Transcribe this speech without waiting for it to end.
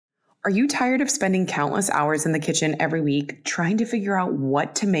Are you tired of spending countless hours in the kitchen every week trying to figure out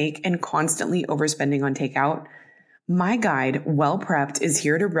what to make and constantly overspending on takeout? My guide, Well Prepped, is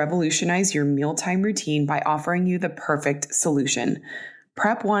here to revolutionize your mealtime routine by offering you the perfect solution.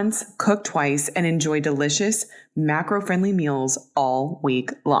 Prep once, cook twice, and enjoy delicious, macro-friendly meals all week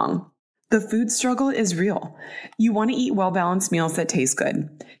long. The food struggle is real. You want to eat well-balanced meals that taste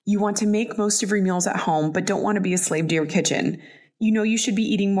good. You want to make most of your meals at home, but don't want to be a slave to your kitchen. You know you should be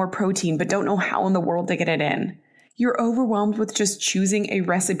eating more protein, but don't know how in the world to get it in. You're overwhelmed with just choosing a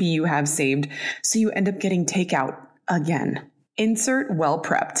recipe you have saved, so you end up getting takeout again. Insert Well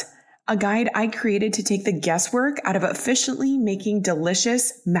Prepped, a guide I created to take the guesswork out of efficiently making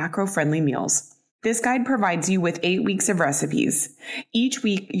delicious, macro-friendly meals. This guide provides you with 8 weeks of recipes. Each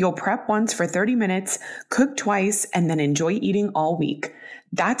week, you'll prep once for 30 minutes, cook twice, and then enjoy eating all week.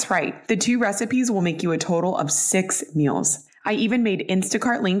 That's right, the 2 recipes will make you a total of 6 meals. I even made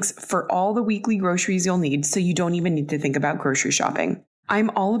Instacart links for all the weekly groceries you'll need, so you don't even need to think about grocery shopping. I'm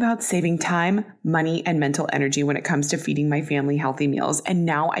all about saving time, money, and mental energy when it comes to feeding my family healthy meals, and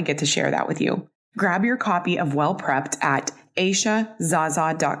now I get to share that with you. Grab your copy of Well Prepped at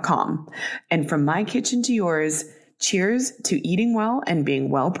aishazaza.com. And from my kitchen to yours, cheers to eating well and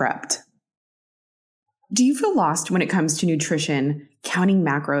being well prepped. Do you feel lost when it comes to nutrition, counting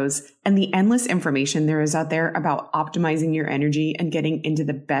macros, and the endless information there is out there about optimizing your energy and getting into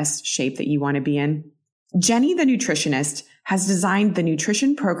the best shape that you want to be in? Jenny, the nutritionist, has designed the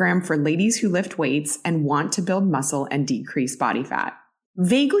nutrition program for ladies who lift weights and want to build muscle and decrease body fat.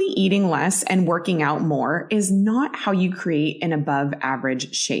 Vaguely eating less and working out more is not how you create an above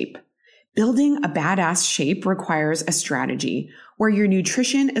average shape. Building a badass shape requires a strategy where your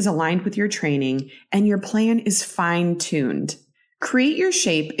nutrition is aligned with your training and your plan is fine-tuned. Create Your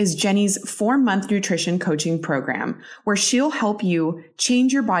Shape is Jenny's 4-month nutrition coaching program where she'll help you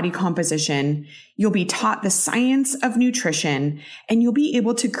change your body composition. You'll be taught the science of nutrition and you'll be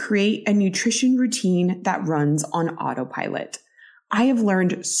able to create a nutrition routine that runs on autopilot. I have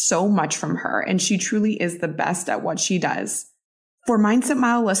learned so much from her, and she truly is the best at what she does. For Mindset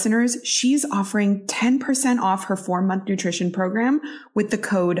Mile listeners, she's offering 10% off her 4-month nutrition program with the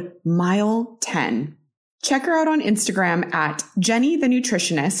code MILE10. Check her out on Instagram at Jenny the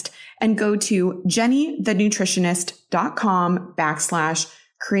Nutritionist and go to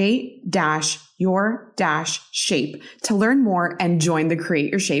jennythenutritionist.com/create-your-shape to learn more and join the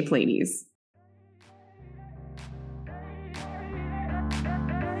Create Your Shape ladies.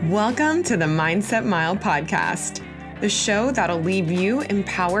 Welcome to the Mindset Mile podcast, the show that'll leave you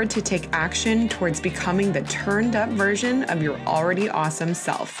empowered to take action towards becoming the turned up version of your already awesome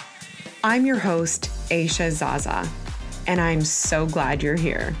self. I'm your host, Aisha Zaza, and I'm so glad you're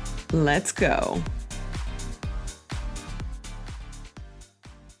here. Let's go.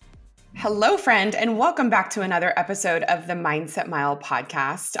 Hello, friend, and welcome back to another episode of the Mindset Mile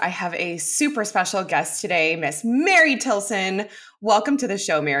podcast. I have a super special guest today, Miss Mary Tilson. Welcome to the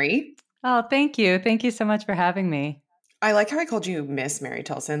show, Mary. Oh, thank you. Thank you so much for having me. I like how I called you Miss Mary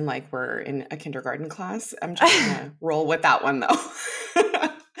Tilson, like we're in a kindergarten class. I'm just going to roll with that one, though.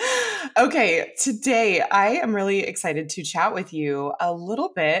 Okay, today I am really excited to chat with you a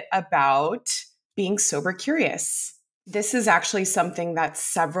little bit about being sober curious. This is actually something that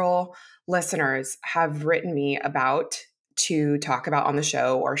several listeners have written me about to talk about on the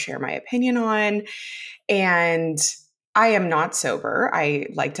show or share my opinion on. And I am not sober. I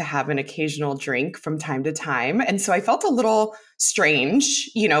like to have an occasional drink from time to time. And so I felt a little strange,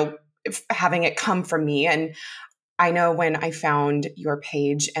 having it come from me. And I know when I found your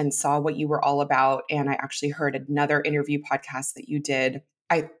page and saw what you were all about, and I actually heard another interview podcast that you did,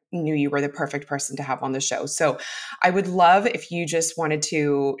 I knew you were the perfect person to have on the show. So I would love if you just wanted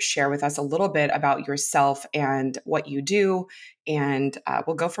to share with us a little bit about yourself and what you do, and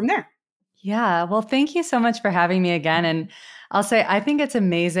we'll go from there. Yeah. Well, thank you so much for having me again. And I'll say, I think it's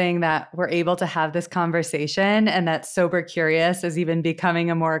amazing that we're able to have this conversation and that sober curious is even becoming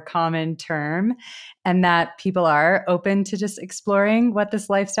a more common term and that people are open to just exploring what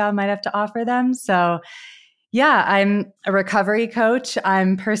this lifestyle might have to offer them. So yeah, I'm a recovery coach.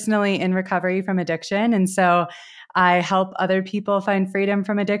 I'm personally in recovery from addiction. And so I help other people find freedom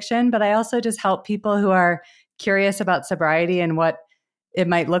from addiction, but I also just help people who are curious about sobriety and what it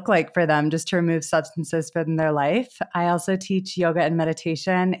might look like for them just to remove substances from their life. I also teach yoga and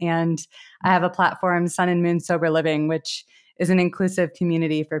meditation, and I have a platform, Sun and Moon Sober Living, which is an inclusive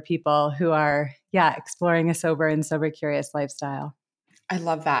community for people who are, exploring a sober and sober curious lifestyle. I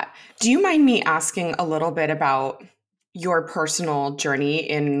love that. Do you mind me asking a little bit about your personal journey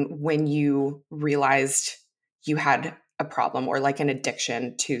in when you realized you had a problem or like an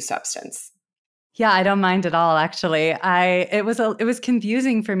addiction to substance? Yeah, I don't mind at all actually. It was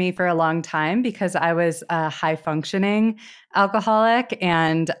confusing for me for a long time because I was a high functioning alcoholic,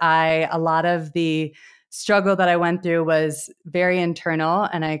 and I a lot of the struggle that I went through was very internal,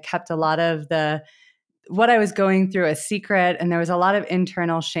 and I kept a lot of the what I was going through a secret, and there was a lot of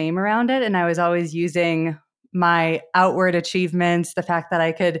internal shame around it, and I was always using my outward achievements, the fact that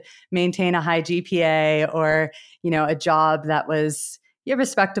I could maintain a high GPA, or a job that was a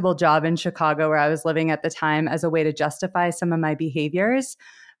respectable job in Chicago where I was living at the time, as a way to justify some of my behaviors.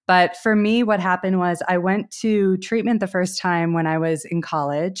 But for me, what happened was I went to treatment the first time when I was in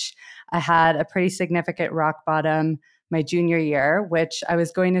college. I had a pretty significant rock bottom my junior year, which I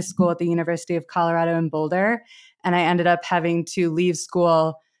was going to school at the University of Colorado in Boulder. And I ended up having to leave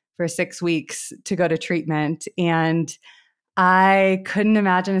school for 6 weeks to go to treatment. And I couldn't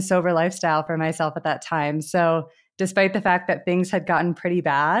imagine a sober lifestyle for myself at that time. So, despite the fact that things had gotten pretty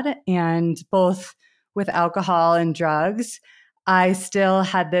bad, and both with alcohol and drugs, I still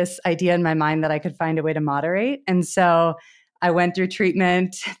had this idea in my mind that I could find a way to moderate. And so I went through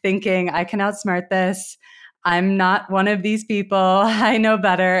treatment thinking I can outsmart this. I'm not one of these people. I know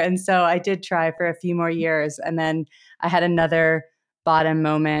better. And so I did try for a few more years. And then I had another bottom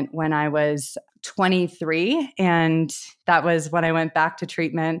moment when I was 23. And that was when I went back to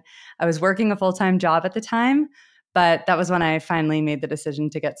treatment. I was working a full time job at the time, but that was when I finally made the decision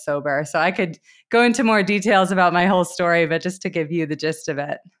to get sober. So I could go into more details about my whole story, but just to give you the gist of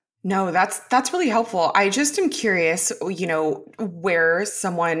it. No, that's really helpful. I just am curious, where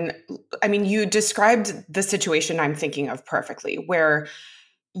someone, I mean, you described the situation I'm thinking of perfectly, where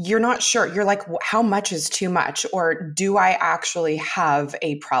you're not sure. You're like, how much is too much? Or do I actually have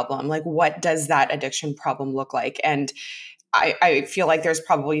a problem? Like, what does that addiction problem look like? And I feel like there's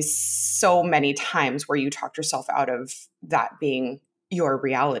probably so many times where you talked yourself out of that being your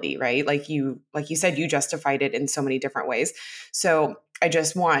reality, right? Like you said, you justified it in so many different ways. So I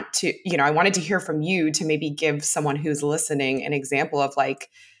just want to, I wanted to hear from you to maybe give someone who's listening an example of like,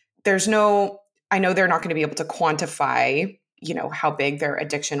 there's no, I know they're not going to be able to quantify, how big their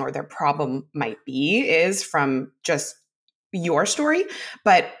addiction or their problem might be is from just your story,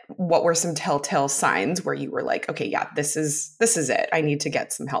 but what were some telltale signs where you were like, okay, yeah, this is it. I need to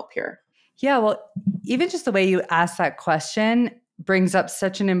get some help here. Yeah, well, even just the way you ask that question brings up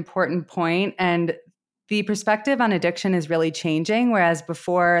such an important point. And the perspective on addiction is really changing. Whereas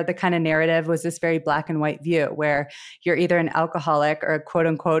before, the kind of narrative was this very black and white view where you're either an alcoholic or a quote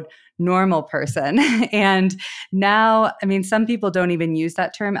unquote normal person. And now, I mean, some people don't even use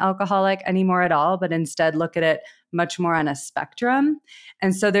that term alcoholic anymore at all, but instead look at it much more on a spectrum.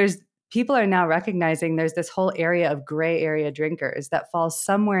 And so people are now recognizing there's this whole area of gray area drinkers that fall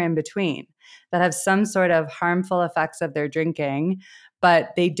somewhere in between, that have some sort of harmful effects of their drinking, but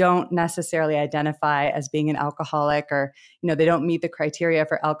they don't necessarily identify as being an alcoholic, or they don't meet the criteria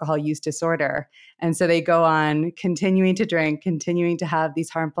for alcohol use disorder. And so they go on continuing to drink, continuing to have these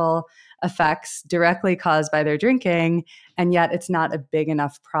harmful effects directly caused by their drinking, and yet it's not a big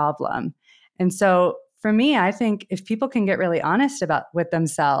enough problem. And so for me, I think if people can get really honest with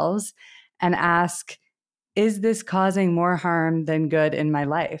themselves and ask, is this causing more harm than good in my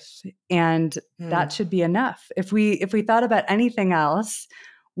life? And that Hmm. should be enough. If we thought about anything else,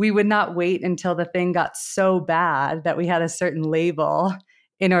 we would not wait until the thing got so bad that we had a certain label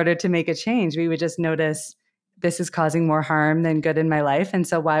in order to make a change. We would just notice, this is causing more harm than good in my life. And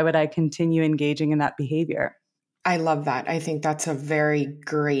so why would I continue engaging in that behavior? I love that. I think that's a very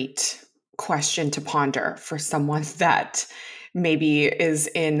great question to ponder for someone that maybe is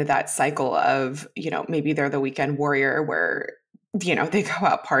in that cycle of, maybe they're the weekend warrior where, they go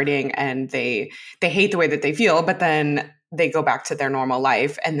out partying and they hate the way that they feel, but then they go back to their normal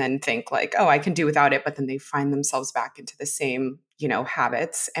life and then think like, oh, I can do without it, but then they find themselves back into the same,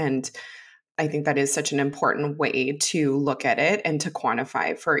 habits. And I think that is such an important way to look at it and to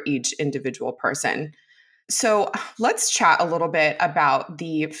quantify for each individual person. So let's chat a little bit about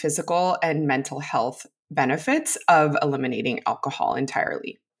the physical and mental health benefits of eliminating alcohol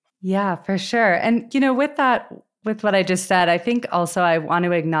entirely. Yeah, for sure. And, with that, with what I just said, I think also I want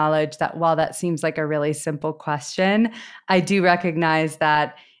to acknowledge that while that seems like a really simple question, I do recognize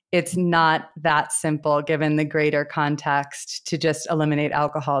that it's not that simple given the greater context to just eliminate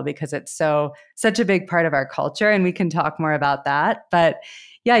alcohol, because it's such a big part of our culture, and we can talk more about that. But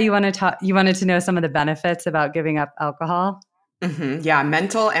yeah, you wanted to know some of the benefits about giving up alcohol? Yeah,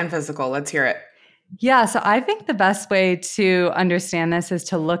 mental and physical. Let's hear it. Yeah, so I think the best way to understand this is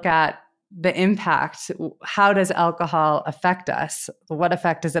to look at the impact. How does alcohol affect us? What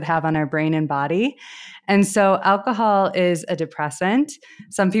effect does it have on our brain and body? And so alcohol is a depressant.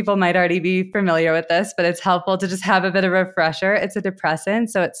 Some people might already be familiar with this, but it's helpful to just have a bit of a refresher. It's a depressant,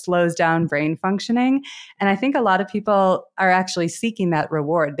 so it slows down brain functioning. And I think a lot of people are actually seeking that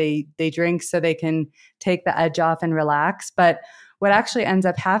reward. They drink so they can take the edge off and relax. But what actually ends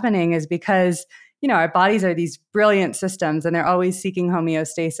up happening is because our bodies are these brilliant systems and they're always seeking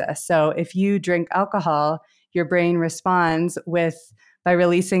homeostasis. So if you drink alcohol, your brain responds by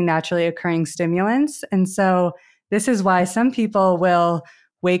releasing naturally occurring stimulants. And so this is why some people will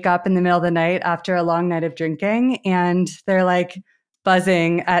wake up in the middle of the night after a long night of drinking and they're like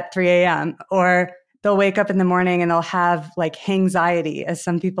buzzing at 3 a.m. Or they'll wake up in the morning and they'll have like hangxiety, as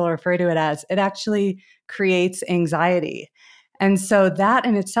some people refer to it as. It actually creates anxiety. And so that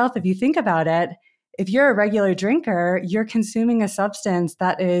in itself, if you think about it, if you're a regular drinker, you're consuming a substance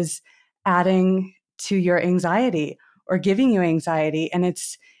that is adding to your anxiety or giving you anxiety. And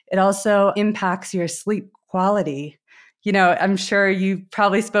it also impacts your sleep quality. I'm sure you've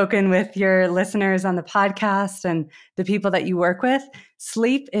probably spoken with your listeners on the podcast and the people that you work with.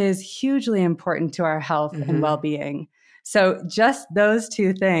 Sleep is hugely important to our health and well-being. So just those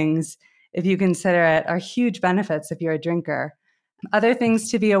two things, if you consider it, are huge benefits if you're a drinker. Other things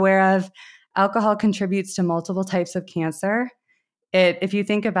to be aware of: alcohol contributes to multiple types of cancer. If you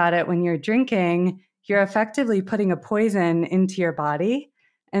think about it, when you're drinking, you're effectively putting a poison into your body.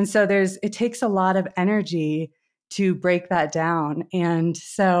 And so it takes a lot of energy to break that down. And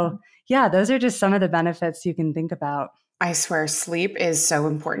so, yeah, those are just some of the benefits you can think about. I swear sleep is so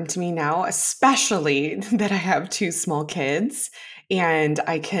important to me now, especially that I have two small kids. And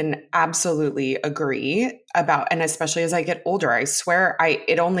I can absolutely agree and especially as I get older, I swear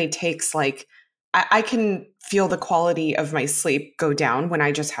it only takes I can feel the quality of my sleep go down when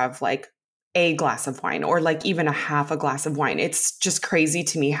I just have like a glass of wine or like even a half a glass of wine. It's just crazy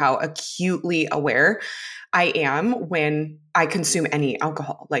to me how acutely aware I am when I consume any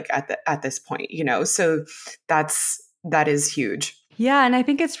alcohol, like at this point, so that is huge. Yeah. And I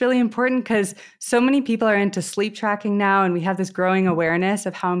think it's really important because so many people are into sleep tracking now, and we have this growing awareness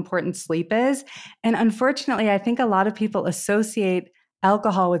of how important sleep is. And unfortunately, I think a lot of people associate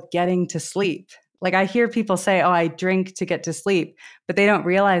alcohol with getting to sleep. Like I hear people say, oh, I drink to get to sleep, but they don't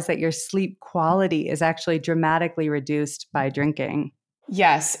realize that your sleep quality is actually dramatically reduced by drinking.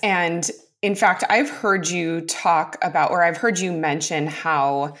 Yes. And in fact, I've heard you talk about, or I've heard you mention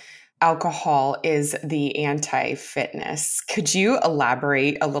how alcohol is the anti-fitness. Could you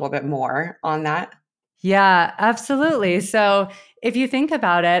elaborate a little bit more on that? Yeah, absolutely. So if you think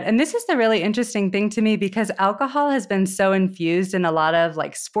about it, and this is the really interesting thing to me because alcohol has been so infused in a lot of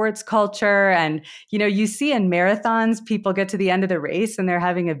like sports culture. And, you see in marathons, people get to the end of the race and they're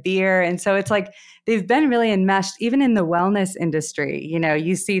having a beer. And so it's like they've been really enmeshed, even in the wellness industry.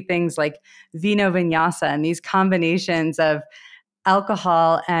 You see things like vino vinyasa and these combinations of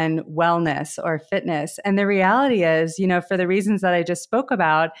alcohol and wellness or fitness. And the reality is, for the reasons that I just spoke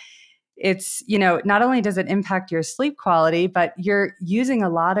about, it's, not only does it impact your sleep quality, but you're using a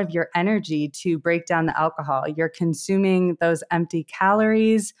lot of your energy to break down the alcohol. You're consuming those empty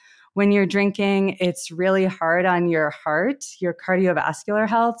calories when you're drinking. It's really hard on your heart, your cardiovascular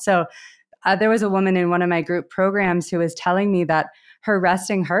health. So there was a woman in one of my group programs who was telling me that her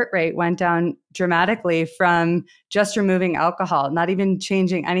resting heart rate went down dramatically from just removing alcohol, not even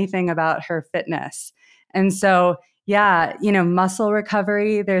changing anything about her fitness. And so, yeah, muscle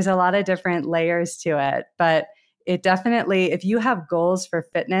recovery, there's a lot of different layers to it, but it definitely, if you have goals for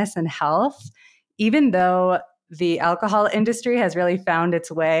fitness and health, even though the alcohol industry has really found its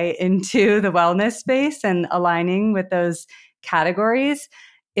way into the wellness space and aligning with those categories,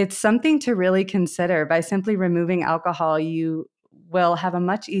 it's something to really consider. By simply removing alcohol, you will have a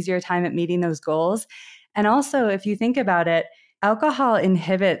much easier time at meeting those goals. And also, if you think about it, alcohol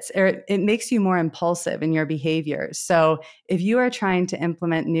inhibits or it makes you more impulsive in your behaviors. So if you are trying to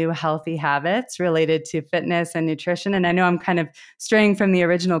implement new healthy habits related to fitness and nutrition, and I know I'm kind of straying from the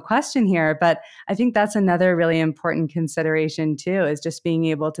original question here, but I think that's another really important consideration too, is just being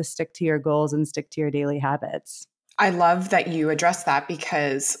able to stick to your goals and stick to your daily habits. I love that you address that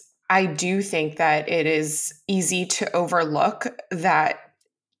because I do think that it is easy to overlook that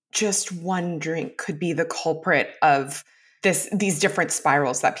just one drink could be the culprit of these different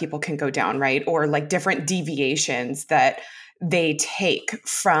spirals that people can go down, right? Or like different deviations that they take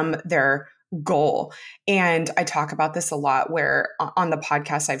from their goal. And I talk about this a lot where on the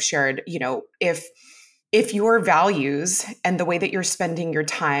podcast I've shared, if your values and the way that you're spending your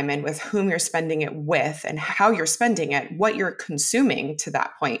time and with whom you're spending it with and how you're spending it, what you're consuming to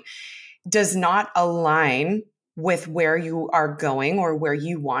that point, does not align with where you are going or where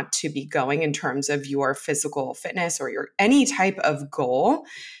you want to be going in terms of your physical fitness or your any type of goal,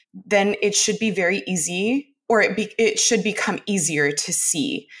 then it should be very easy, or it should become easier to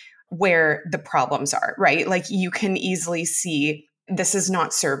see where the problems are, right? Like you can easily see, this is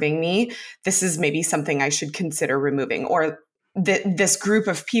not serving me. This is maybe something I should consider removing, or this group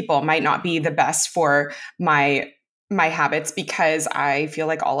of people might not be the best for my habits, because I feel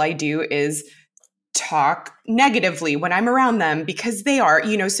like all I do is talk negatively when I'm around them because they are,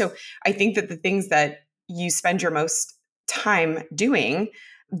 so I think that the things that you spend your most time doing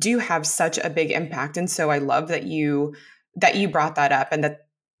do have such a big impact. And so I love that you brought that up, and that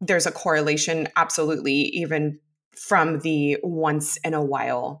there's a correlation, absolutely, even from the once in a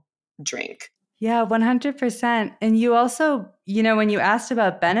while drink. Yeah, 100%. And you also, when you asked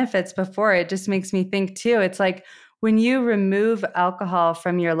about benefits before, it just makes me think too. It's like when you remove alcohol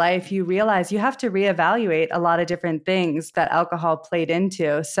from your life, you realize you have to reevaluate a lot of different things that alcohol played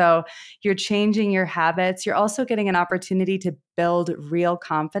into. So you're changing your habits. You're also getting an opportunity to build real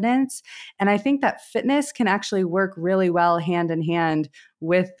confidence. And I think that fitness can actually work really well hand in hand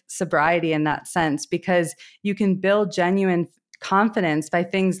with sobriety in that sense, because you can build genuine confidence by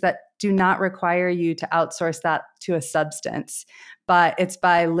things that do not require you to outsource that to a substance, but it's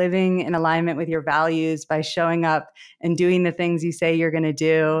by living in alignment with your values, by showing up and doing the things you say you're going to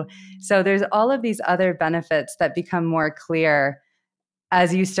do. So there's all of these other benefits that become more clear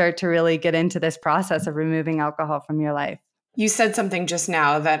as you start to really get into this process of removing alcohol from your life. You said something just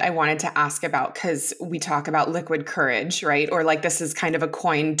now that I wanted to ask about, because we talk about liquid courage, right? Or like this is kind of a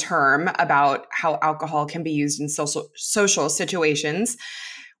coined term about how alcohol can be used in social situations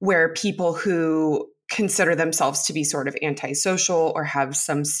where people who consider themselves to be sort of antisocial or have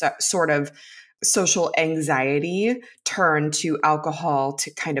some sort of social anxiety turn to alcohol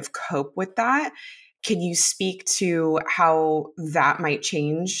to kind of cope with that. Can you speak to how that might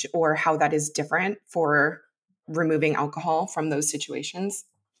change or how that is different for removing alcohol from those situations?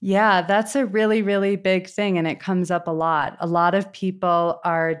 Yeah, that's a really, really big thing. And it comes up a lot. A lot of people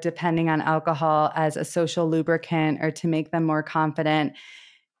are depending on alcohol as a social lubricant or to make them more confident.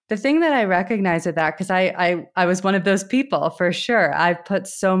 The thing that I recognize with that, because I was one of those people for sure. I put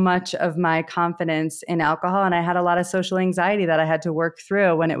so much of my confidence in alcohol, and I had a lot of social anxiety that I had to work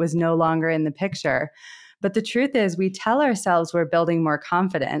through when it was no longer in the picture. But the truth is, we tell ourselves we're building more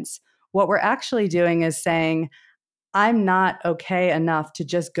confidence. What we're actually doing is saying, I'm not okay enough to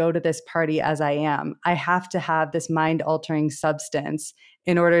just go to this party as I am. I have to have this mind altering substance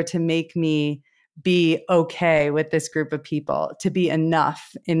in order to make me be okay with this group of people, to be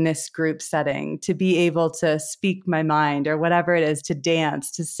enough in this group setting, to be able to speak my mind or whatever it is, to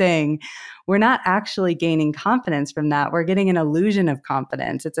dance, to sing. We're not actually gaining confidence from that. We're getting an illusion of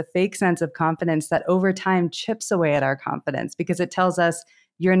confidence. It's a fake sense of confidence that over time chips away at our confidence because it tells us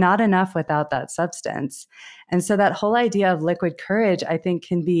you're not enough without that substance. And so that whole idea of liquid courage, I think,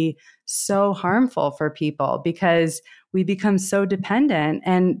 can be so harmful for people because we become so dependent.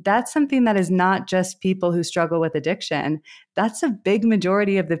 And that's something that is not just people who struggle with addiction. That's a big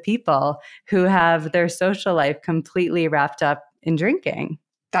majority of the people who have their social life completely wrapped up in drinking.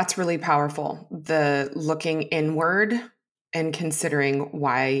 That's really powerful. The looking inward and considering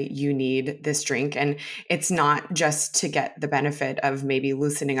why you need this drink. And it's not just to get the benefit of maybe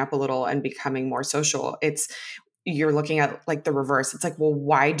loosening up a little and becoming more social. You're looking at like the reverse. It's like, well,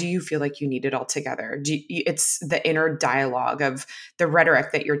 why do you feel like you need it all together? It's the inner dialogue of the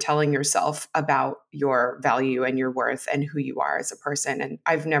rhetoric that you're telling yourself about your value and your worth and who you are as a person. And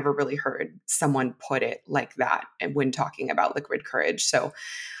I've never really heard someone put it like that when talking about liquid courage. So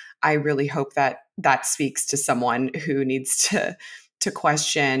I really hope that that speaks to someone who needs to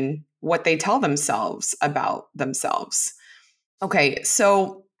question what they tell themselves about themselves. Okay,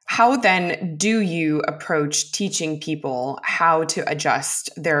 so how then do you approach teaching people how to adjust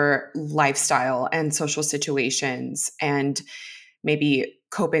their lifestyle and social situations and maybe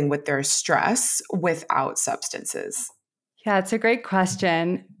coping with their stress without substances? Yeah, it's a great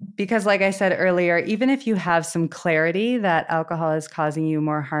question because, like I said earlier, even if you have some clarity that alcohol is causing you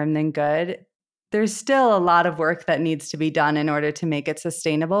more harm than good, there's still a lot of work that needs to be done in order to make it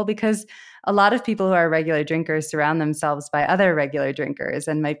sustainable because a lot of people who are regular drinkers surround themselves by other regular drinkers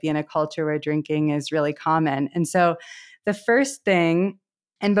and might be in a culture where drinking is really common. And so, the first thing,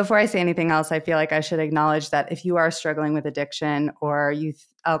 and before I say anything else, I feel like I should acknowledge that if you are struggling with addiction or youth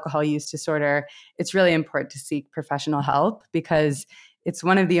alcohol use disorder, it's really important to seek professional help because it's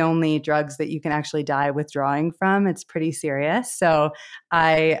one of the only drugs that you can actually die withdrawing from. It's pretty serious. So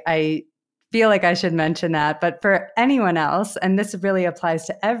I feel like I should mention that. But for anyone else, and this really applies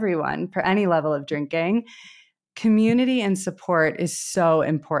to everyone for any level of drinking, community and support is so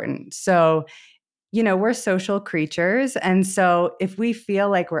important. So, we're social creatures. And so if we feel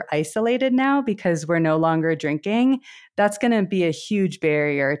like we're isolated now because we're no longer drinking, that's going to be a huge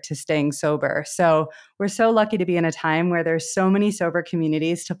barrier to staying sober. So we're so lucky to be in a time where there's so many sober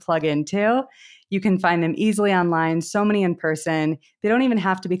communities to plug into. You can find them easily online, so many in person. They don't even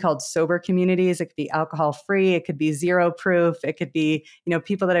have to be called sober communities. It could be alcohol free. It could be zero proof. It could be,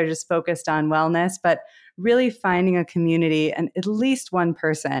 people that are just focused on wellness, but really finding a community and at least one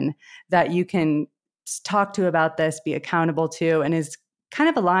person that you can talk to about this, be accountable to, and is kind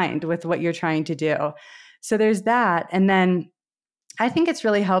of aligned with what you're trying to do. So there's that. And then I think it's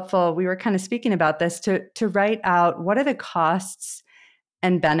really helpful. We were kind of speaking about this to write out what are the costs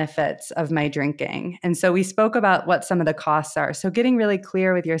and benefits of my drinking. And so we spoke about what some of the costs are. So getting really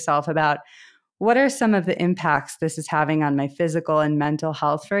clear with yourself about what are some of the impacts this is having on my physical and mental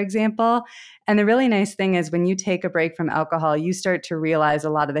health, for example. And the really nice thing is when you take a break from alcohol, you start to realize a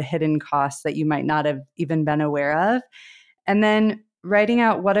lot of the hidden costs that you might not have even been aware of. And then writing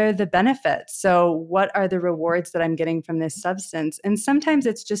out what are the benefits. So, what are the rewards that I'm getting from this substance? And sometimes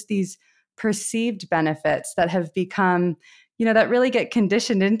it's just these perceived benefits that have become, that really get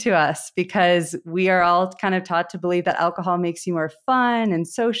conditioned into us because we are all kind of taught to believe that alcohol makes you more fun and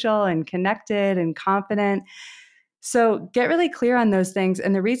social and connected and confident. So, get really clear on those things.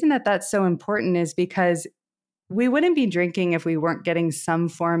 And the reason that that's so important is because we wouldn't be drinking if we weren't getting some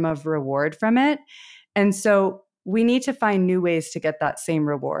form of reward from it. And so we need to find new ways to get that same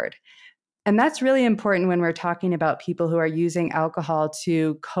reward. And that's really important when we're talking about people who are using alcohol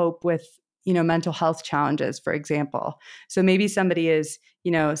to cope with, mental health challenges, for example. So maybe somebody is,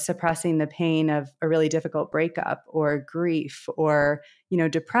 suppressing the pain of a really difficult breakup or grief or,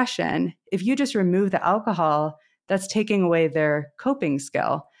 depression. If you just remove the alcohol, that's taking away their coping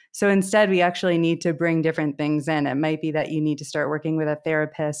skill. So instead, we actually need to bring different things in. It might be that you need to start working with a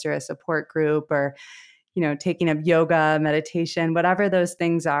therapist or a support group or taking up yoga, meditation, whatever those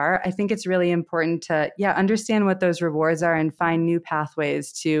things are. I think it's really important to, understand what those rewards are and find new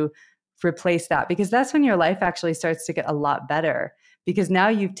pathways to replace that, because that's when your life actually starts to get a lot better, because now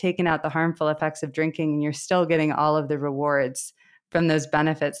you've taken out the harmful effects of drinking and you're still getting all of the rewards from those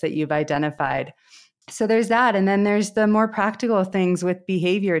benefits that you've identified. So there's that. And then there's the more practical things with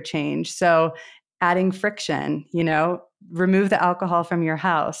behavior change. So adding friction, remove the alcohol from your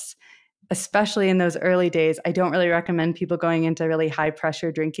house, especially in those early days. I don't really recommend people going into really high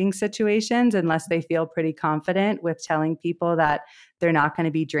pressure drinking situations unless they feel pretty confident with telling people that they're not going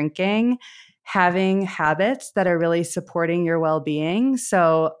to be drinking. Having habits that are really supporting your well-being.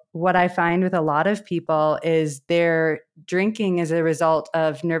 So what I find with a lot of people is their drinking is a result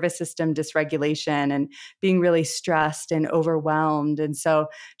of nervous system dysregulation and being really stressed and overwhelmed. And so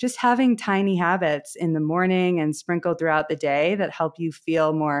just having tiny habits in the morning and sprinkled throughout the day that help you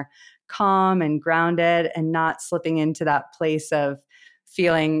feel more calm and grounded and not slipping into that place of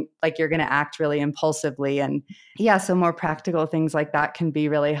feeling like you're going to act really impulsively. And so more practical things like that can be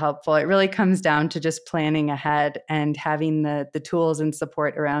really helpful. It really comes down to just planning ahead and having the tools and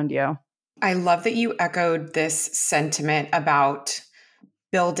support around you. I love that you echoed this sentiment about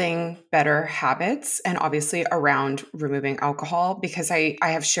building better habits and obviously around removing alcohol, because I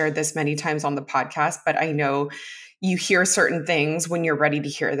have shared this many times on the podcast, but I know you hear certain things when you're ready to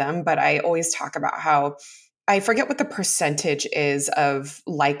hear them. But I always talk about how I forget what the percentage is of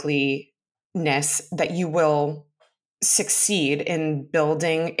likeliness that you will succeed in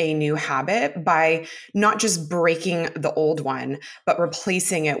building a new habit by not just breaking the old one, but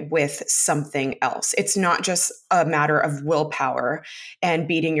replacing it with something else. It's not just a matter of willpower and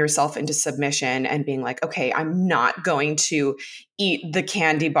beating yourself into submission and being like, okay, I'm not going to eat the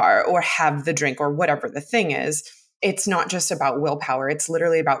candy bar or have the drink or whatever the thing is. It's not just about willpower. It's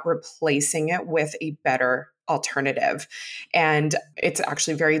literally about replacing it with a better alternative. And it's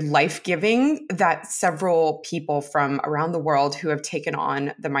actually very life-giving that several people from around the world who have taken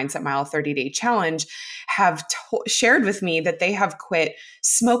on the Mindset Mile 30-day challenge have shared with me that they have quit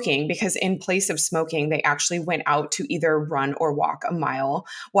smoking because in place of smoking, they actually went out to either run or walk a mile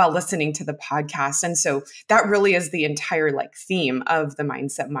while listening to the podcast. And so that really is the entire theme of the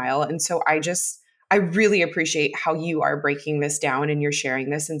Mindset Mile. And so I really appreciate how you are breaking this down and you're sharing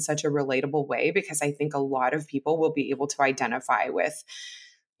this in such a relatable way, because I think a lot of people will be able to identify with,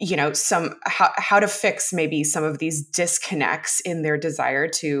 how to fix maybe some of these disconnects in their desire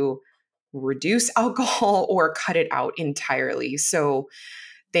to reduce alcohol or cut it out entirely. So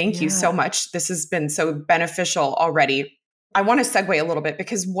thank you so much. This has been so beneficial already. I want to segue a little bit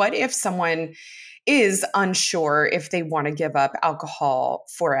because what if someone is unsure if they want to give up alcohol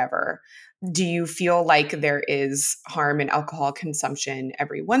forever? Do you feel like there is harm in alcohol consumption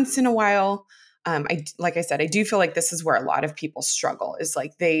every once in a while? Like I said, I do feel like this is where a lot of people struggle is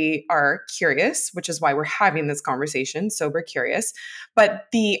like they are curious, which is why we're having this conversation, sober curious. But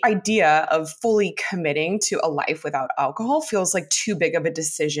the idea of fully committing to a life without alcohol feels like too big of a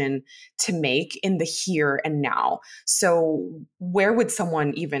decision to make in the here and now. So, where would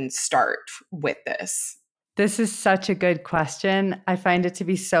someone even start with this? This is such a good question. I find it to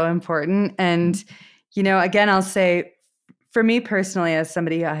be so important. And, again, I'll say for me personally, as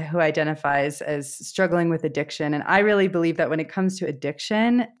somebody who identifies as struggling with addiction, and I really believe that when it comes to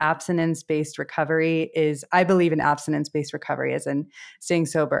addiction, abstinence-based recovery I believe in abstinence-based recovery as in staying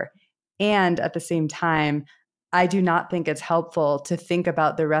sober. And at the same time, I do not think it's helpful to think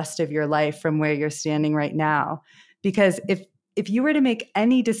about the rest of your life from where you're standing right now. Because if you were to make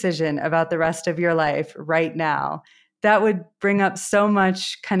any decision about the rest of your life right now, that would bring up so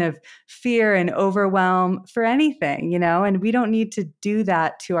much kind of fear and overwhelm for anything, and we don't need to do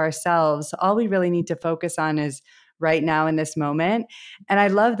that to ourselves. All we really need to focus on is right now in this moment. And I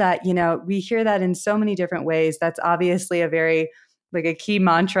love that, we hear that in so many different ways. That's obviously a key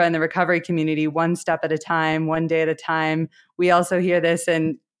mantra in the recovery community, one step at a time, one day at a time. We also hear this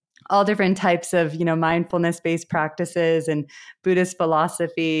in all different types of, mindfulness-based practices and Buddhist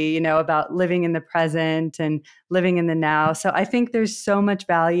philosophy, about living in the present and living in the now. So I think there's so much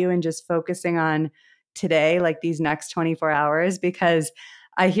value in just focusing on today, like these next 24 hours, because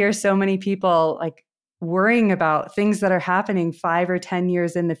I hear so many people like worrying about things that are happening 5 or 10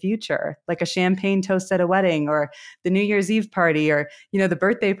 years in the future, like a champagne toast at a wedding or the New Year's Eve party or, the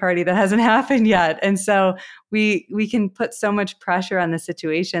birthday party that hasn't happened yet. And so we can put so much pressure on the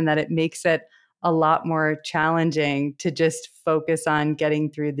situation that it makes it a lot more challenging to just focus on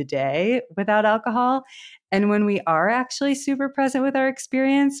getting through the day without alcohol. And when we are actually super present with our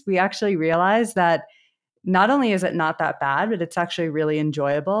experience, we actually realize that not only is it not that bad, but it's actually really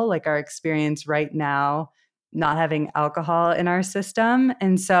enjoyable, like our experience right now, not having alcohol in our system.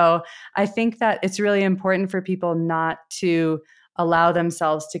 And so I think that it's really important for people not to allow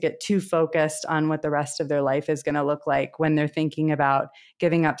themselves to get too focused on what the rest of their life is going to look like when they're thinking about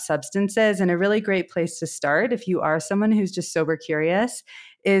giving up substances. And a really great place to start, if you are someone who's just sober curious,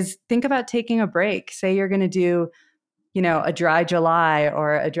 is think about taking a break. Say you're going to do a dry July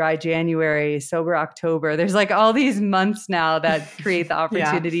or a dry January, sober October. There's like all these months now that create the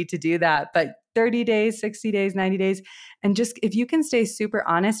opportunity to do that. But 30 days, 60 days, 90 days. And just if you can stay super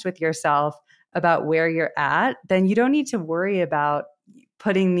honest with yourself about where you're at, then you don't need to worry about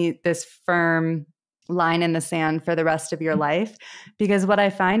putting this firm line in the sand for the rest of your life. Because what I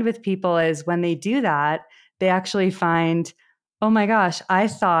find with people is when they do that, they actually find, oh my gosh, I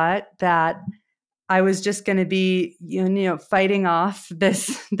thought that I was just going to be, fighting off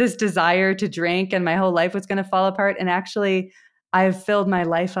this desire to drink, and my whole life was going to fall apart. And actually, I've filled my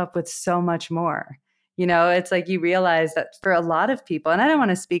life up with so much more. It's like you realize that for a lot of people, and I don't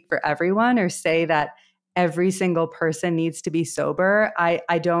want to speak for everyone or say that every single person needs to be sober. I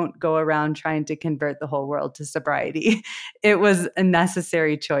don't go around trying to convert the whole world to sobriety. It was a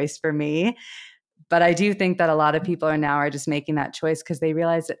necessary choice for me. But I do think that a lot of people are just making that choice because they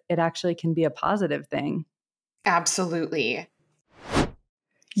realize that it actually can be a positive thing. Absolutely.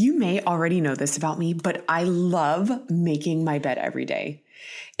 You may already know this about me, but I love making my bed every day.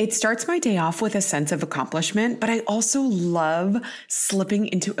 It starts my day off with a sense of accomplishment, but I also love slipping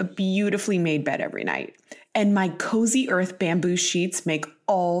into a beautifully made bed every night. And my Cozy Earth bamboo sheets make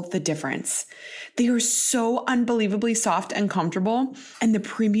all the difference. They are so unbelievably soft and comfortable, and the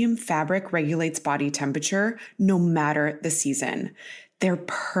premium fabric regulates body temperature no matter the season. They're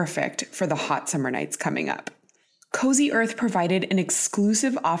perfect for the hot summer nights coming up. Cozy Earth provided an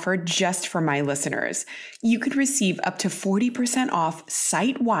exclusive offer just for my listeners. You could receive up to 40% off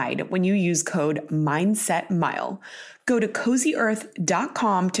site-wide when you use code MindsetMile. Go to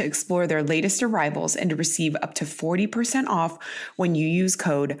CozyEarth.com to explore their latest arrivals and to receive up to 40% off when you use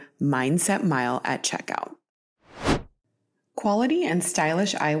code MindsetMile at checkout. Quality and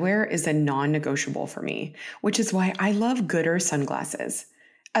stylish eyewear is a non-negotiable for me, which is why I love Gooder sunglasses.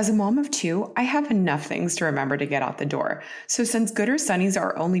 As a mom of two, I have enough things to remember to get out the door. So since Gooder Sunnies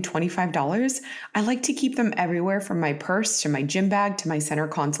are only $25, I like to keep them everywhere from my purse to my gym bag to my center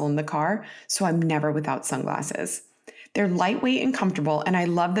console in the car, so I'm never without sunglasses. They're lightweight and comfortable, and I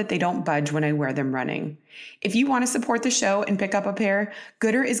love that they don't budge when I wear them running. If you want to support the show and pick up a pair,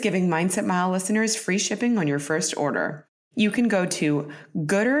 Gooder is giving Mindset Mile listeners free shipping on your first order. You can go to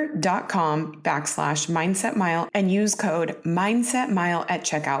gooder.com/mindsetmile and use code mindsetmile at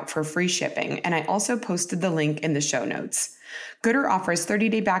checkout for free shipping. And I also posted the link in the show notes. Gooder offers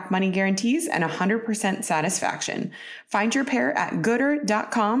 30-day back money guarantees and 100% satisfaction. Find your pair at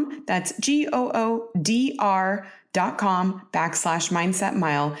gooder.com. That's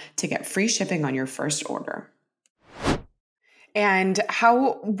GOODR.com/mindsetmile to get free shipping on your first order. And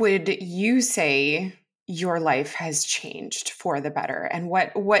how would you say your life has changed for the better? And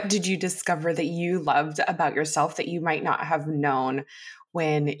what did you discover that you loved about yourself that you might not have known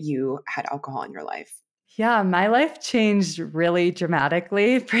when you had alcohol in your life? Yeah, my life changed really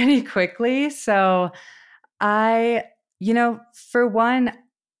dramatically pretty quickly. So I, for one,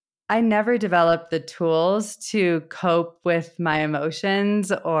 I never developed the tools to cope with my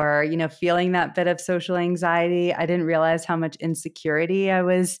emotions or, feeling that bit of social anxiety. I didn't realize how much insecurity I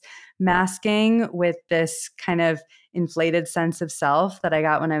was masking with this kind of inflated sense of self that I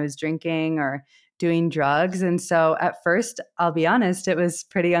got when I was drinking or doing drugs. And so at first, I'll be honest, it was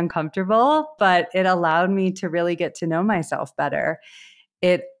pretty uncomfortable, but it allowed me to really get to know myself better.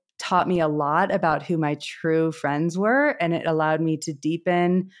 It taught me a lot about who my true friends were, and it allowed me to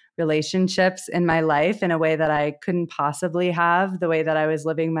deepen relationships in my life in a way that I couldn't possibly have the way that I was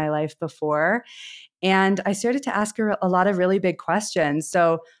living my life before. And I started to ask her a lot of really big questions.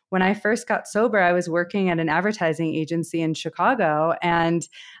 So when I first got sober, I was working at an advertising agency in Chicago. And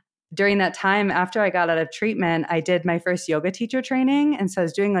during that time, after I got out of treatment, I did my first yoga teacher training. And so I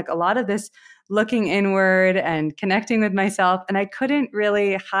was doing like a lot of this looking inward and connecting with myself. And I couldn't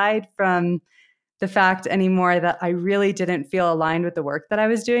really hide from the fact anymore that I really didn't feel aligned with the work that I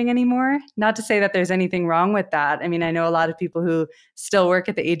was doing anymore. Not to say that there's anything wrong with that. I mean, I know a lot of people who still work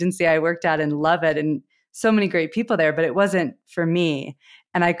at the agency I worked at and love it, and so many great people there, but it wasn't for me.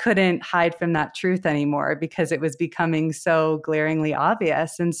 And I couldn't hide from that truth anymore because it was becoming so glaringly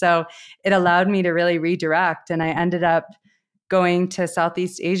obvious. And so it allowed me to really redirect. And I ended up going to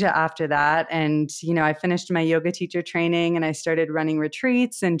Southeast Asia after that. And, I finished my yoga teacher training and I started running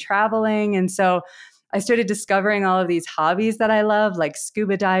retreats and traveling. And so I started discovering all of these hobbies that I love, like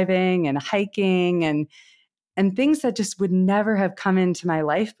scuba diving and hiking and things that just would never have come into my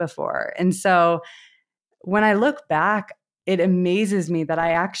life before. And so when I look back, it amazes me that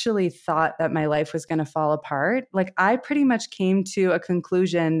I actually thought that my life was going to fall apart. Like I pretty much came to a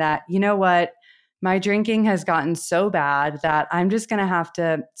conclusion that, you know what, my drinking has gotten so bad that I'm just going to have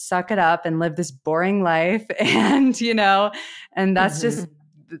to suck it up and live this boring life. And that's just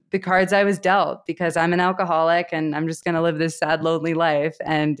the cards I was dealt because I'm an alcoholic and I'm just going to live this sad, lonely life.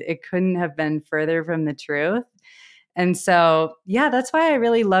 And it couldn't have been further from the truth. And so, yeah, that's why I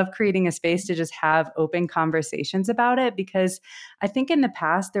really love creating a space to just have open conversations about it because I think in the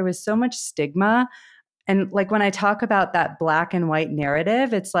past there was so much stigma. And like when I talk about that black and white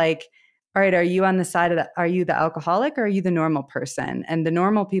narrative, it's like, all right, are you on the side of are you the alcoholic or are you the normal person? And the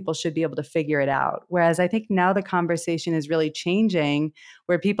normal people should be able to figure it out. Whereas I think now the conversation is really changing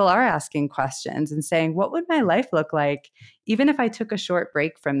where people are asking questions and saying, what would my life look like even if I took a short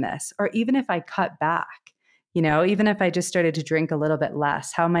break from this or even if I cut back? Even if I just started to drink a little bit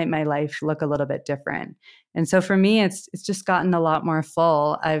less, how might my life look a little bit different? And so for me, it's just gotten a lot more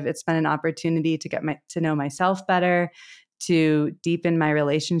full. It's been an opportunity to get to know myself better, to deepen my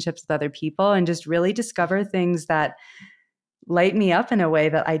relationships with other people, and just really discover things that light me up in a way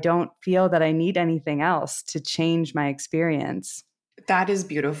that I don't feel that I need anything else to change my experience. That is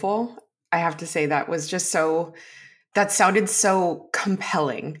beautiful. I have to say that sounded so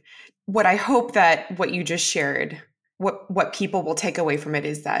compelling. What I hope that what you just shared, what people will take away from it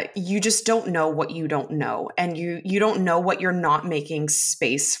is that you just don't know what you don't know. And you don't know what you're not making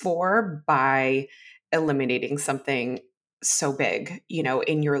space for by eliminating something so big,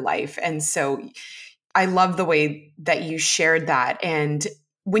 in your life. And so I love the way that you shared that. And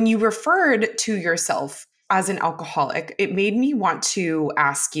when you referred to yourself as an alcoholic, it made me want to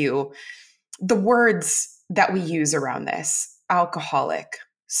ask you the words that we use around this: alcoholic,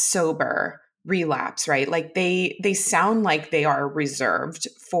 sober, relapse, right? Like they sound like they are reserved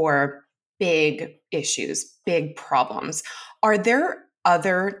for big issues, big problems. Are there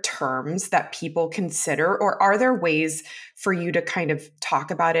other terms that people consider, or are there ways for you to kind of talk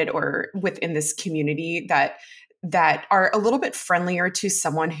about it or within this community that are a little bit friendlier to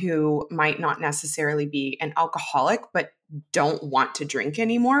someone who might not necessarily be an alcoholic but don't want to drink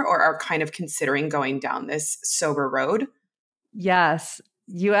anymore or are kind of considering going down this sober road? Yes.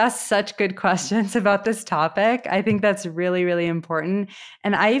 You asked such good questions about this topic. I think that's really, really important.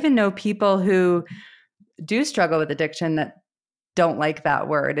 And I even know people who do struggle with addiction that don't like that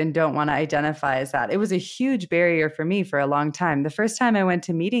word and don't want to identify as that. It was a huge barrier for me for a long time. The first time I went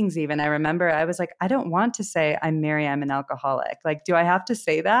to meetings, even, I remember I was like, I don't want to say I'm Mary, I'm an alcoholic. Like, do I have to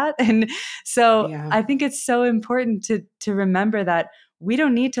say that? And so Yeah. I think it's so important to remember that we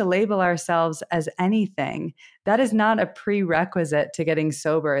don't need to label ourselves as anything. That is not a prerequisite to getting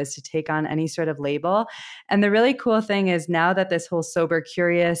sober, is to take on any sort of label. And the really cool thing is, now that this whole sober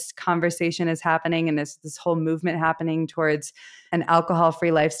curious conversation is happening and this whole movement happening towards an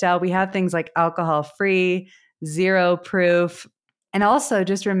alcohol-free lifestyle, we have things like alcohol-free, zero proof, and also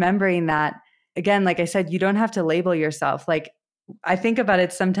just remembering that, again, like I said, you don't have to label yourself. Like, I think about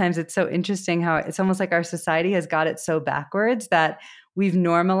it sometimes, it's so interesting how it's almost like our society has got it so backwards that we've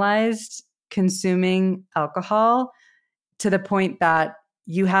normalized consuming alcohol to the point that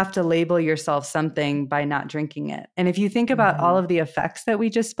you have to label yourself something by not drinking it. And if you think about all Mhm. of the effects that we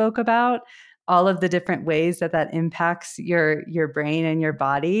just spoke about, all of the different ways that that impacts your brain and your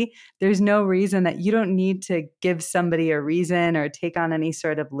body, there's no reason that you don't need to give somebody a reason or take on any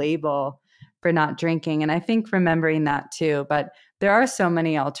sort of label for not drinking. And I think remembering that too. But there are so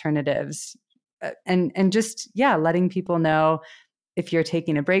many alternatives. And just, yeah, letting people know, if you're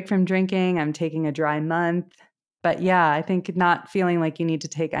taking a break from drinking, I'm taking a dry month. But yeah, I think not feeling like you need to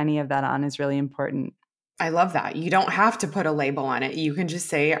take any of that on is really important. I love that. You don't have to put a label on it. You can just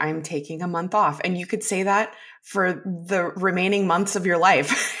say, I'm taking a month off. And you could say that for the remaining months of your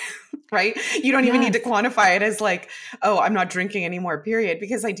life, right? You don't even need to Yes. quantify it as like, oh, I'm not drinking anymore, period.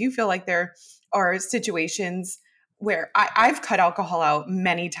 Because I do feel like there are situations where I've cut alcohol out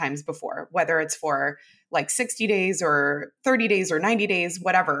many times before, whether it's for like 60 days or 30 days or 90 days,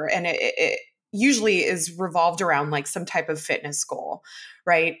 whatever. And it usually is revolved around like some type of fitness goal,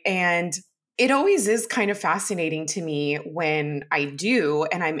 right? And it always is kind of fascinating to me when I do,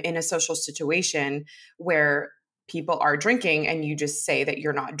 and I'm in a social situation where people are drinking and you just say that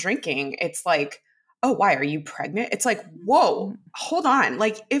you're not drinking. It's like, oh, why are you pregnant? It's like, whoa, hold on.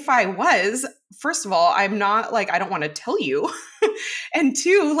 Like, if I was, first of all, I'm not like, I don't want to tell you. And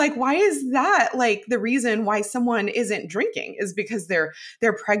two, like, why is that like the reason why someone isn't drinking is because they're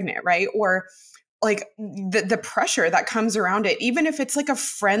pregnant, right? Or like the pressure that comes around it, even if it's like a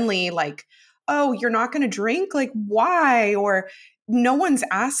friendly, like, oh, you're not going to drink, like why? Or no one's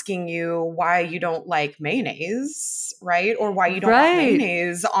asking you why you don't like mayonnaise, right? Or why you don't want Right.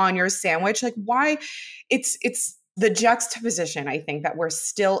 mayonnaise on your sandwich, like why? It's the juxtaposition, I think, that we're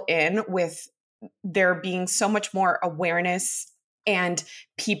still in, with there being so much more awareness and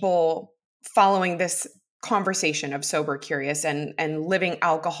people following this conversation of sober curious and living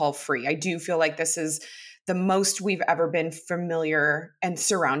alcohol free. I do feel like this is the most we've ever been familiar and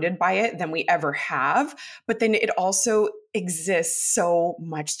surrounded by it than we ever have. But then it also exists so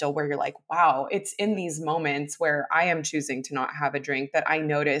much still, where you're like, wow, it's in these moments where I am choosing to not have a drink that I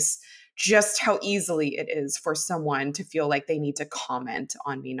notice just how easily it is for someone to feel like they need to comment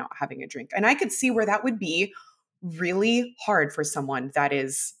on me not having a drink. And I could see where that would be really hard for someone that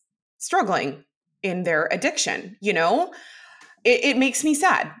is struggling in their addiction, you know? It makes me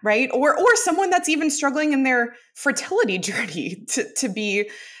sad, right? Or someone that's even struggling in their fertility journey to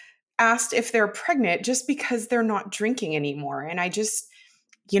be asked if they're pregnant just because they're not drinking anymore. And I just,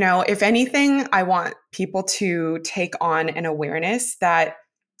 if anything, I want people to take on an awareness that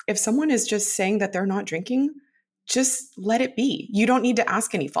if someone is just saying that they're not drinking, just let it be. You don't need to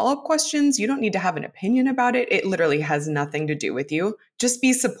ask any follow-up questions. You don't need to have an opinion about it. It literally has nothing to do with you. Just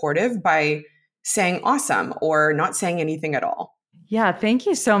be supportive by saying awesome or not saying anything at all. Yeah, thank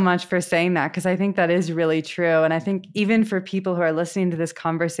you so much for saying that, because I think that is really true. And I think even for people who are listening to this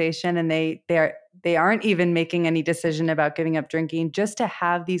conversation and they aren't even making any decision about giving up drinking, just to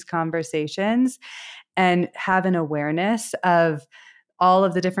have these conversations and have an awareness of all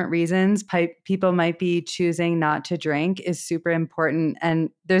of the different reasons people might be choosing not to drink is super important.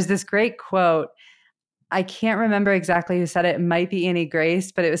 And there's this great quote. I can't remember exactly who said it. It might be Annie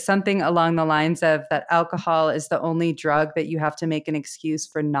Grace, but it was something along the lines of that alcohol is the only drug that you have to make an excuse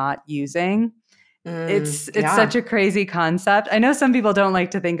for not using. It's such Yeah. a crazy concept. I know some people don't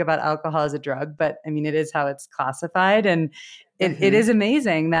like to think about alcohol as a drug, but I mean, it is how it's classified. And it is Hmm.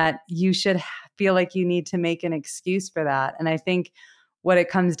 amazing that you should feel like you need to make an excuse for that. And I think what it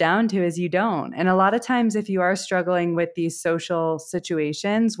comes down to is you don't. And a lot of times, if you are struggling with these social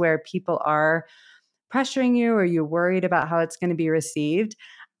situations where people are pressuring you or you're worried about how it's going to be received,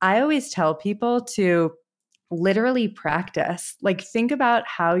 I always tell people to literally practice. Like, think about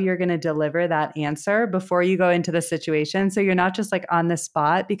how you're going to deliver that answer before you go into the situation. So you're not just like on the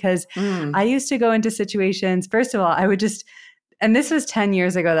spot. Because I Mm. used to go into situations, first of all, I would just And this was 10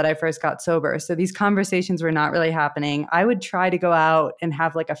 years ago that I first got sober. So these conversations were not really happening. I would try to go out and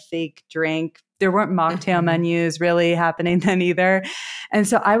have like a fake drink. There weren't mocktail menus really happening then either. And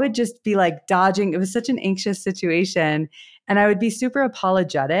so I would just be like dodging. It was such an anxious situation. And I would be super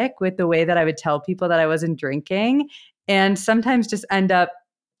apologetic with the way that I would tell people that I wasn't drinking, and sometimes just end up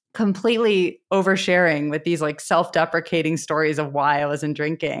completely oversharing with these like self-deprecating stories of why I wasn't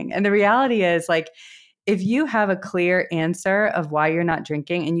drinking. And the reality is, like, if you have a clear answer of why you're not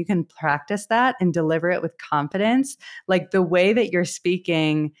drinking and you can practice that and deliver it with confidence, like the way that you're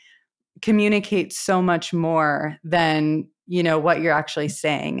speaking communicates so much more than, what you're actually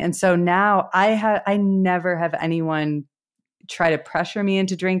saying. And so now I never have anyone try to pressure me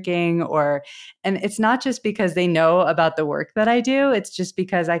into drinking, and it's not just because they know about the work that I do. It's just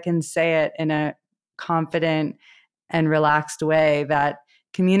because I can say it in a confident and relaxed way that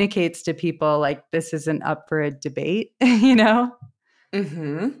communicates to people like this isn't up for a debate, Yeah.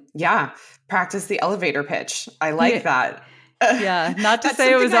 Practice the elevator pitch. I like Yeah. that. Yeah. Not to That's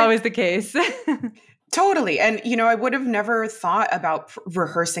say it was something always the case. totally. And, I would have never thought about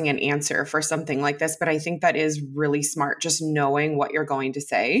rehearsing an answer for something like this, but I think that is really smart, just knowing what you're going to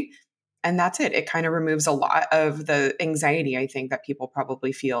say. And that's it. It kind of removes a lot of the anxiety, I think, that people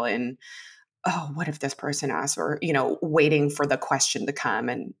probably feel in, oh, what if this person asks, or, waiting for the question to come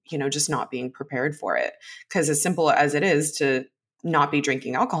and, just not being prepared for it. Because as simple as it is to not be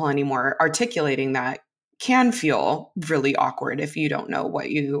drinking alcohol anymore, articulating that can feel really awkward if you don't know what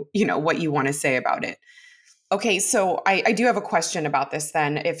what you want to say about it. Okay, so I do have a question about this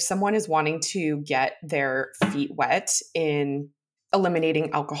then. If someone is wanting to get their feet wet in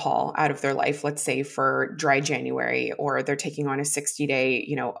eliminating alcohol out of their life, let's say for dry January, or they're taking on a 60-day,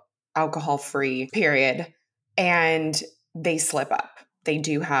 alcohol-free period, and they slip up, they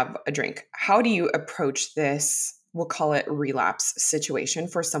do have a drink. How do you approach this, we'll call it relapse situation,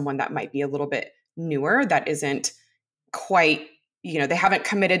 for someone that might be a little bit newer, that isn't quite, they haven't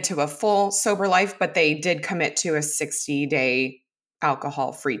committed to a full sober life, but they did commit to a 60-day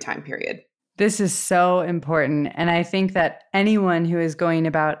alcohol-free time period? This is so important. And I think that anyone who is going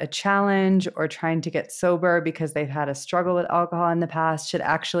about a challenge or trying to get sober because they've had a struggle with alcohol in the past should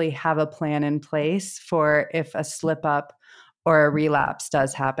actually have a plan in place for if a slip up or a relapse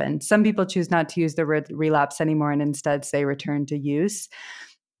does happen. Some people choose not to use the word relapse anymore and instead say return to use,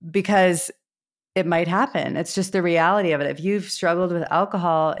 because it might happen. It's just the reality of it. If you've struggled with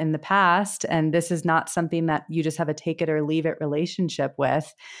alcohol in the past and this is not something that you just have a take it or leave it relationship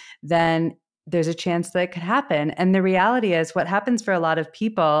with, then there's a chance that it could happen. And the reality is, what happens for a lot of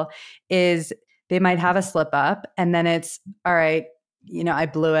people is they might have a slip up and then it's, all right, I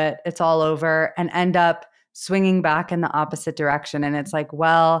blew it, it's all over, and end up swinging back in the opposite direction. And it's like,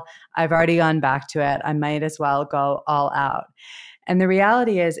 well, I've already gone back to it. I might as well go all out. And the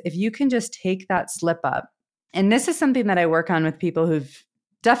reality is, if you can just take that slip up, and this is something that I work on with people who've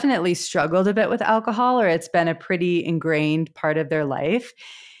definitely struggled a bit with alcohol, or it's been a pretty ingrained part of their life.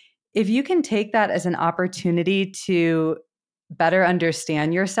 If you can take that as an opportunity to better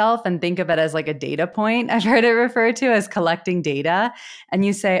understand yourself and think of it as like a data point, I've heard it referred to as collecting data. And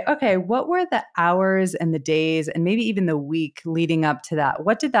you say, okay, what were the hours and the days and maybe even the week leading up to that?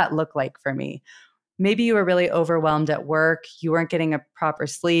 What did that look like for me? Maybe you were really overwhelmed at work. You weren't getting a proper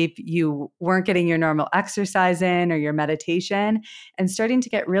sleep. You weren't getting your normal exercise in or your meditation, and starting to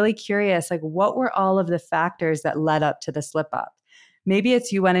get really curious, like, what were all of the factors that led up to the slip up? Maybe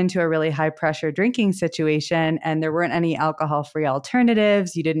it's you went into a really high pressure drinking situation and there weren't any alcohol free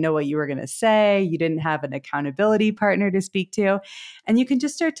alternatives. You didn't know what you were going to say. You didn't have an accountability partner to speak to. And you can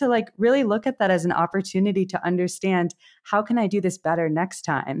just start to like really look at that as an opportunity to understand, how can I do this better next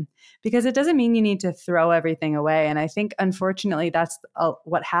time? Because it doesn't mean you need to throw everything away. And I think, unfortunately, that's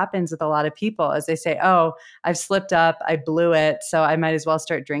what happens with a lot of people, as they say, oh, I've slipped up, I blew it, so I might as well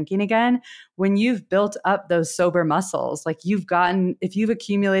start drinking again. When you've built up those sober muscles, like if you've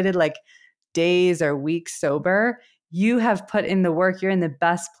accumulated like days or weeks sober, you have put in the work. You're in the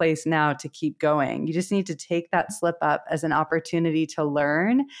best place now to keep going. You just need to take that slip up as an opportunity to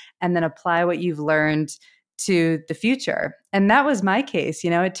learn and then apply what you've learned to the future. And that was my case.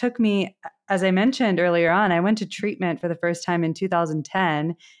 It took me, as I mentioned earlier on, I went to treatment for the first time in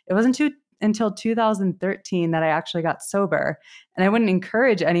 2010. It wasn't until 2013 that I actually got sober. And I wouldn't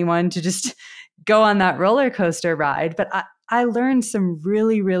encourage anyone to just go on that roller coaster ride, but I learned some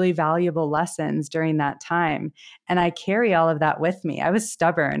really, really valuable lessons during that time. And I carry all of that with me. I was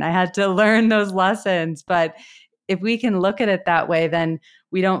stubborn. I had to learn those lessons, but if we can look at it that way, then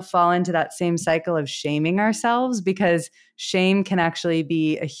we don't fall into that same cycle of shaming ourselves, because shame can actually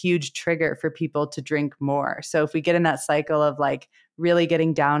be a huge trigger for people to drink more. So if we get in that cycle of like really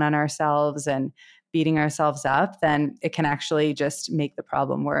getting down on ourselves and beating ourselves up, then it can actually just make the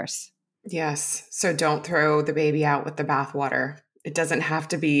problem worse. Yes. So don't throw the baby out with the bathwater. It doesn't have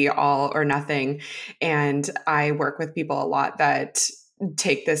to be all or nothing. And I work with people a lot that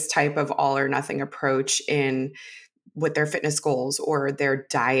take this type of all or nothing approach in with their fitness goals or their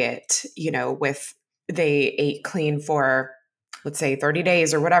diet, with they ate clean for, let's say, 30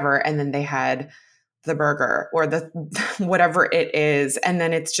 days or whatever, and then they had the burger or the whatever it is. And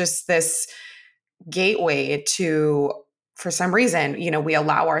then it's just this gateway to, for some reason, we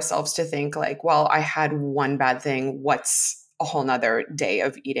allow ourselves to think like, well, I had one bad thing. What's a whole nother day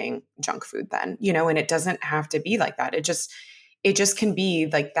of eating junk food then? And it doesn't have to be like that. It just can be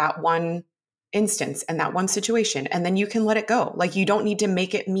like that one instance and that one situation. And then you can let it go. Like, you don't need to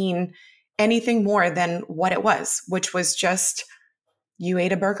make it mean anything more than what it was, which was just you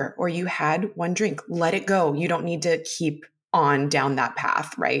ate a burger or you had one drink. Let it go. You don't need to keep on down that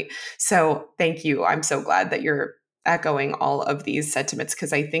path, right? So thank you. I'm so glad that you're echoing all of these sentiments,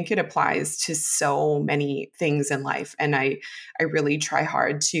 because I think it applies to so many things in life. And I really try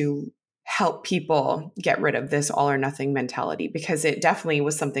hard to help people get rid of this all or nothing mentality, because it definitely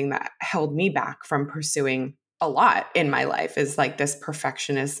was something that held me back from pursuing a lot in my life, is like this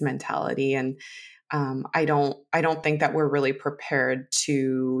perfectionist mentality. And I don't think that we're really prepared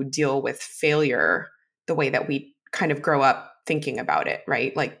to deal with failure the way that we kind of grow up thinking about it,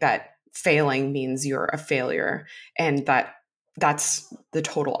 right? Like that failing means you're a failure, and that's the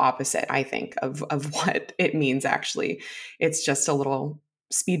total opposite, I think, of what it means actually. It's just a little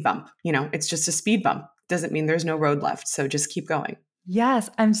speed bump, it's just a speed bump. Doesn't mean there's no road left. So just keep going. Yes,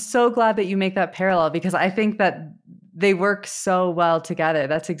 I'm so glad that you make that parallel, because I think that they work so well together.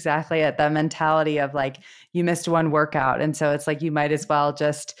 That's exactly it. That mentality of like, you missed one workout. And so it's like, you might as well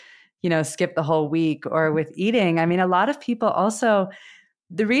just, skip the whole week. Or with eating, I mean, a lot of people also,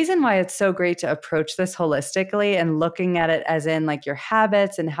 the reason why it's so great to approach this holistically and looking at it as in like your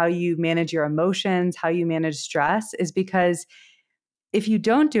habits and how you manage your emotions, how you manage stress, is because if you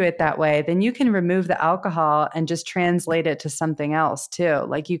don't do it that way, then you can remove the alcohol and just translate it to something else too.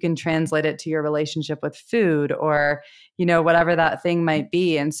 Like you can translate it to your relationship with food, or, whatever that thing might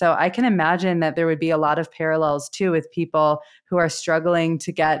be. And so I can imagine that there would be a lot of parallels too with people who are struggling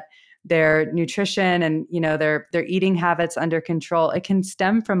to get their nutrition and, their eating habits under control. It can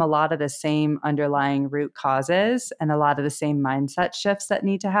stem from a lot of the same underlying root causes and a lot of the same mindset shifts that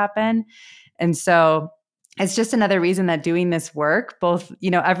need to happen. And so it's just another reason that doing this work, both,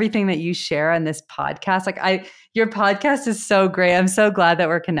 everything that you share on this podcast, your podcast is so great. I'm so glad that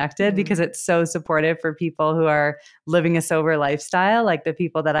we're connected, because it's so supportive for people who are living a sober lifestyle, like the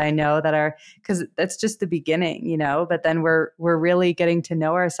people that I know that are, because that's just the beginning, but then we're really getting to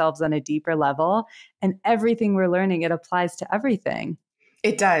know ourselves on a deeper level, and everything we're learning, it applies to everything.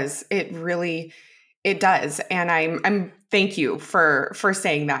 It does. It does. And I'm thank you for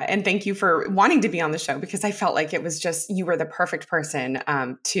saying that. And thank you for wanting to be on the show, because I felt like it was just, you were the perfect person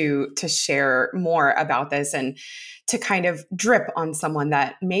to share more about this, and to kind of drip on someone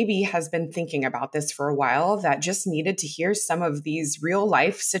that maybe has been thinking about this for a while, that just needed to hear some of these real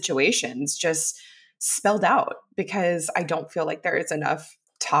life situations just spelled out, because I don't feel like there is enough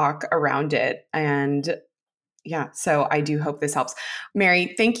talk around it. And yeah, so I do hope this helps.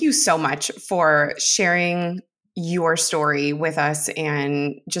 Mary, thank you so much for sharing your story with us,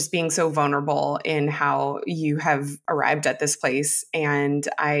 and just being so vulnerable in how you have arrived at this place. And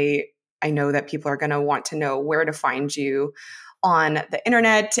I know that people are going to want to know where to find you on the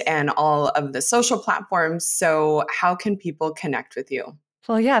internet and all of the social platforms. So how can people connect with you?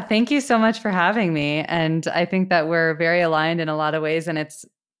 Well, yeah, thank you so much for having me. And I think that we're very aligned in a lot of ways. And it's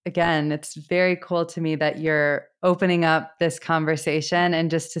very cool to me that you're opening up this conversation, and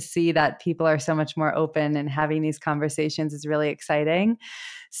just to see that people are so much more open and having these conversations is really exciting.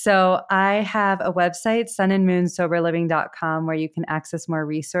 So I have a website, sunandmoonsoberliving.com, where you can access more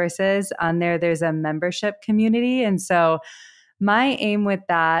resources. On there, there's a membership community. And so my aim with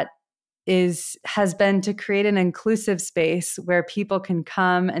that has been to create an inclusive space where people can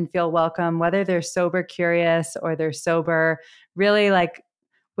come and feel welcome, whether they're sober curious or they're sober, really like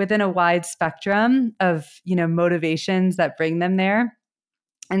within a wide spectrum of, motivations that bring them there.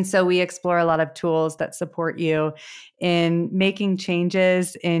 And so we explore a lot of tools that support you in making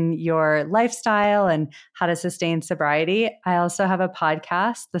changes in your lifestyle and how to sustain sobriety. I also have a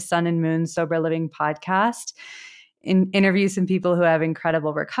podcast, the Sun and Moon Sober Living Podcast. interview some people who have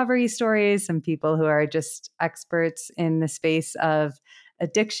incredible recovery stories, some people who are just experts in the space of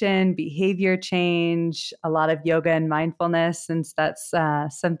addiction, behavior change, a lot of yoga and mindfulness, since that's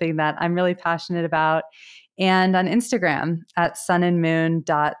something that I'm really passionate about. And on Instagram at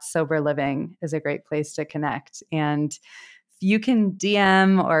sunandmoon.soberliving is a great place to connect. And you can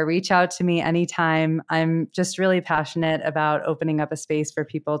DM or reach out to me anytime. I'm just really passionate about opening up a space for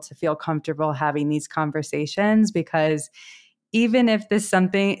people to feel comfortable having these conversations, because even if this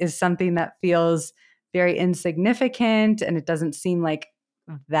something is something that feels very insignificant and it doesn't seem like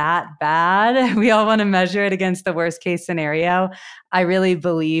that bad, we all want to measure it against the worst case scenario. I really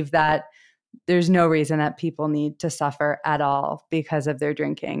believe that there's no reason that people need to suffer at all because of their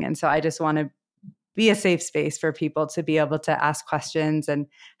drinking. And so I just want to be a safe space for people to be able to ask questions and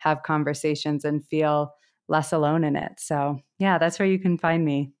have conversations and feel less alone in it. So yeah, that's where you can find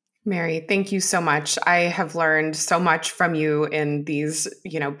me. Mary, thank you so much. I have learned so much from you in these,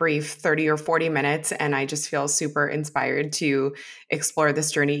 brief 30 or 40 minutes, and I just feel super inspired to explore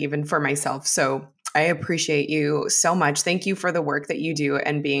this journey even for myself. So I appreciate you so much. Thank you for the work that you do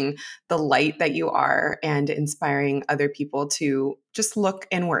and being the light that you are and inspiring other people to just look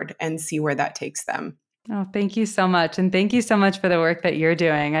inward and see where that takes them. Oh, thank you so much. And thank you so much for the work that you're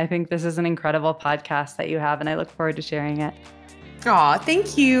doing. I think this is an incredible podcast that you have, and I look forward to sharing it. Aw,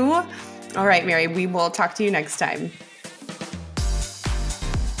 thank you. All right, Mary, we will talk to you next time.